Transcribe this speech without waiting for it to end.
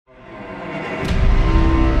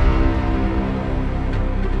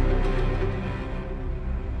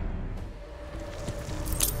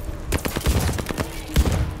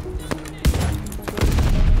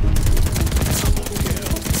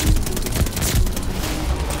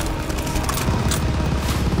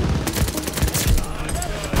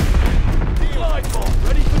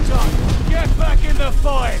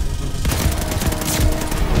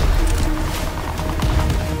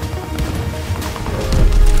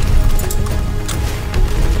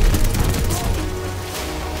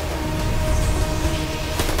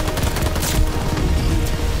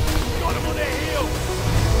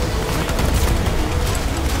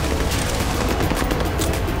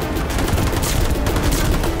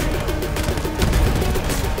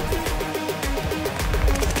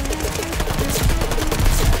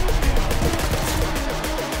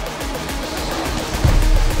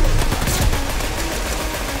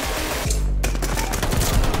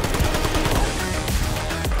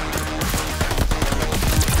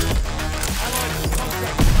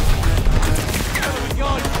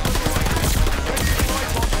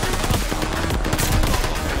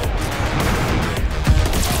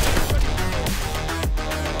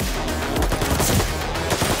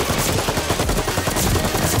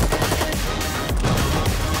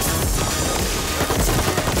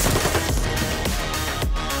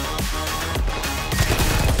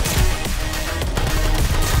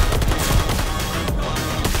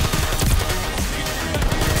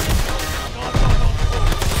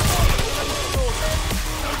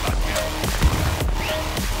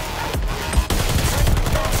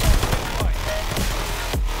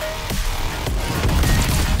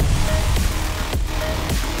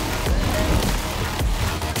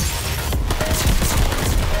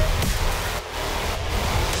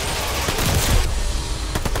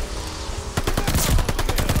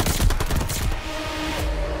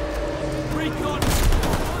recon!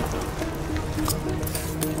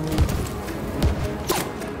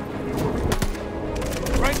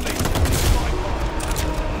 Friendly!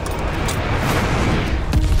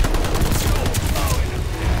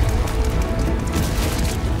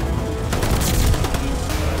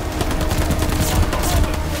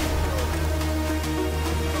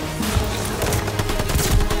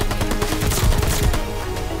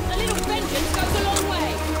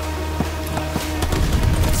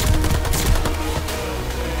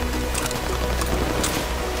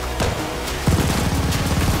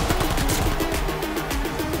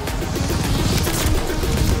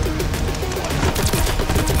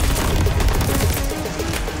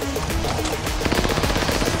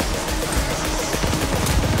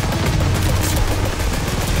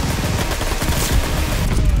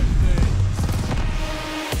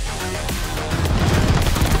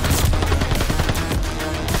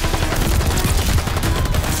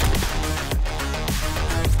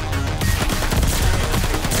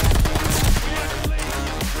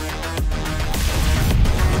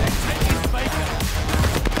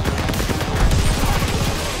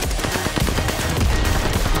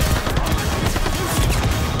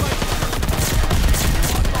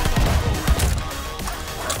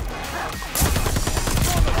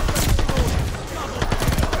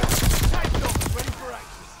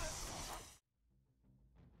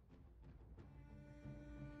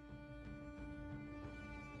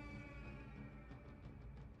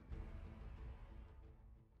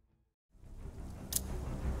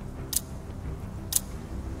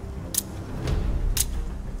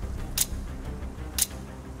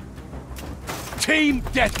 Team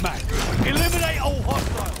Deathmatch! Eliminate all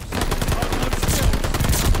hostiles!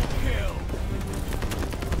 Kill!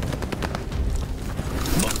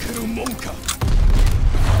 Monka!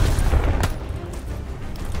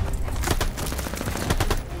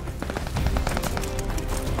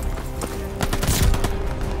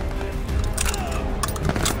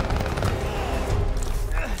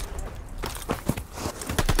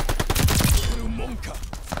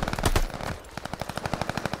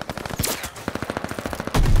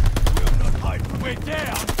 We're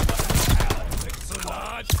down! It's a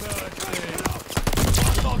large person!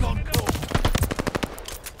 Log on call!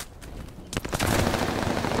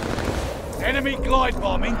 Enemy glide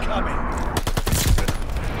bomb incoming!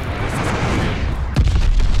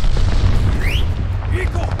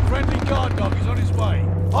 Eagle! Friendly guard dog is on his way.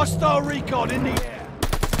 Hostile recon in the air.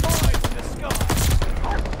 Spies in the sky.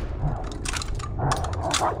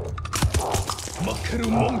 Makaru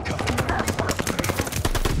Monka!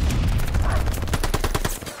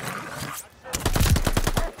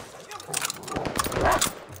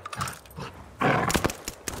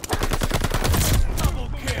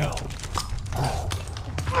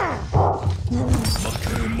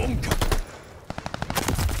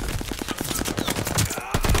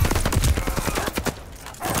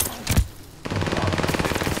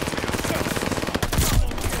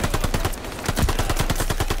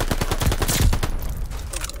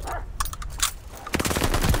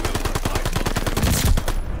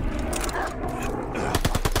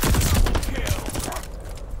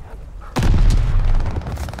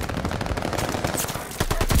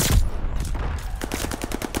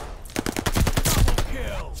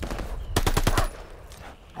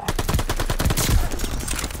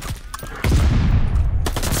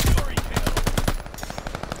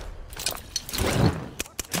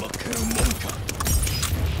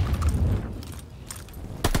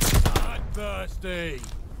 Thirsty!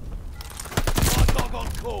 Hot dog on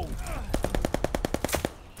call!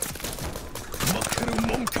 Makaru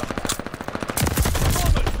Monka!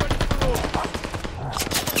 Roberts ready for all!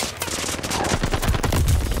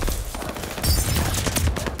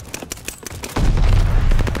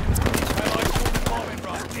 Allied forward bombing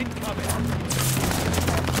run incoming!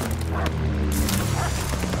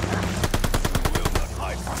 Will not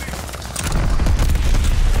hide from me!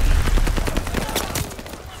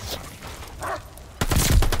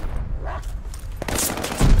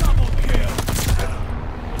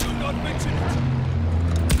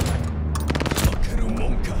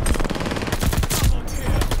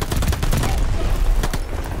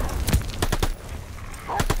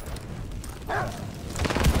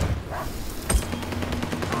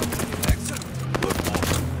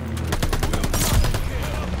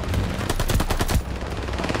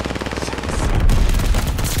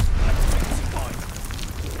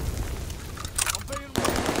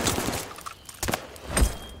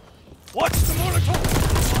 Watch the Molotov!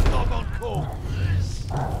 One dog on call.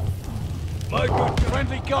 My good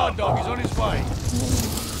friendly guard dog is on his way.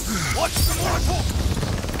 Watch the Molotov!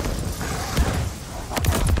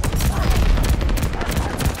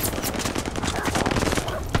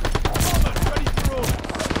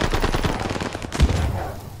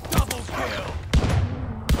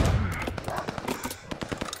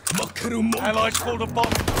 Guy's called a bomb.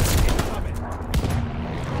 Incoming.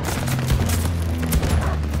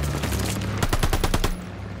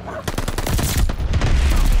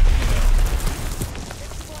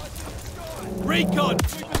 Recon!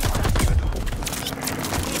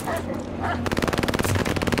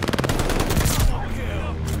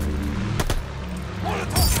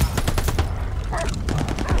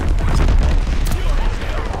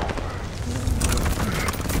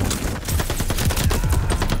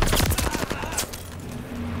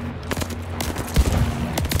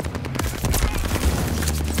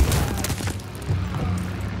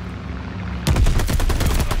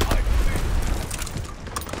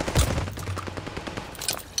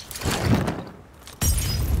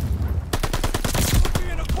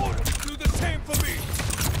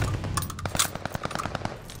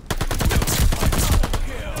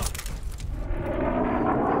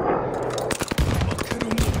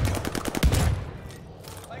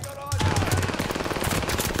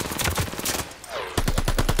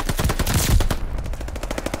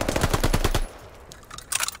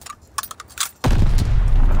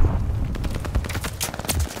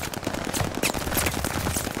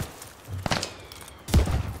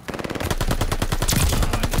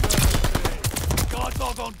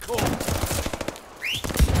 On call.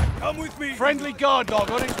 Come with me. Friendly guard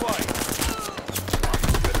dog on his way.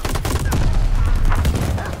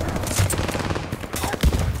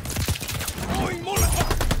 Throwing Molotov.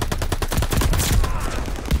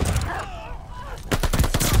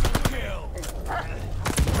 Kill.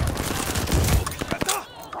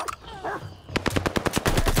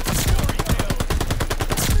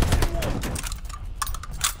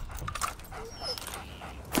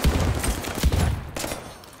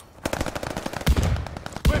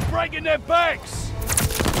 Breaking their backs!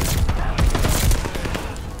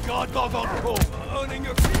 Guard dog on call. Earning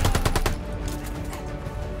your feet.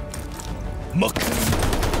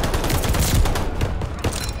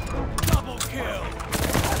 Double kill.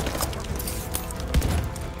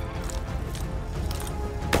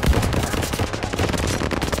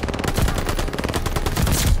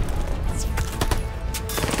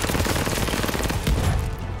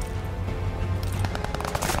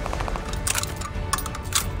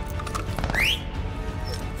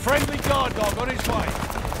 Friendly guard dog on his way.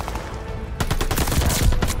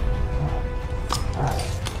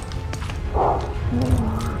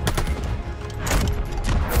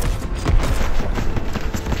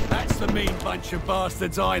 That's the mean bunch of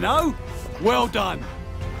bastards I know. Well done.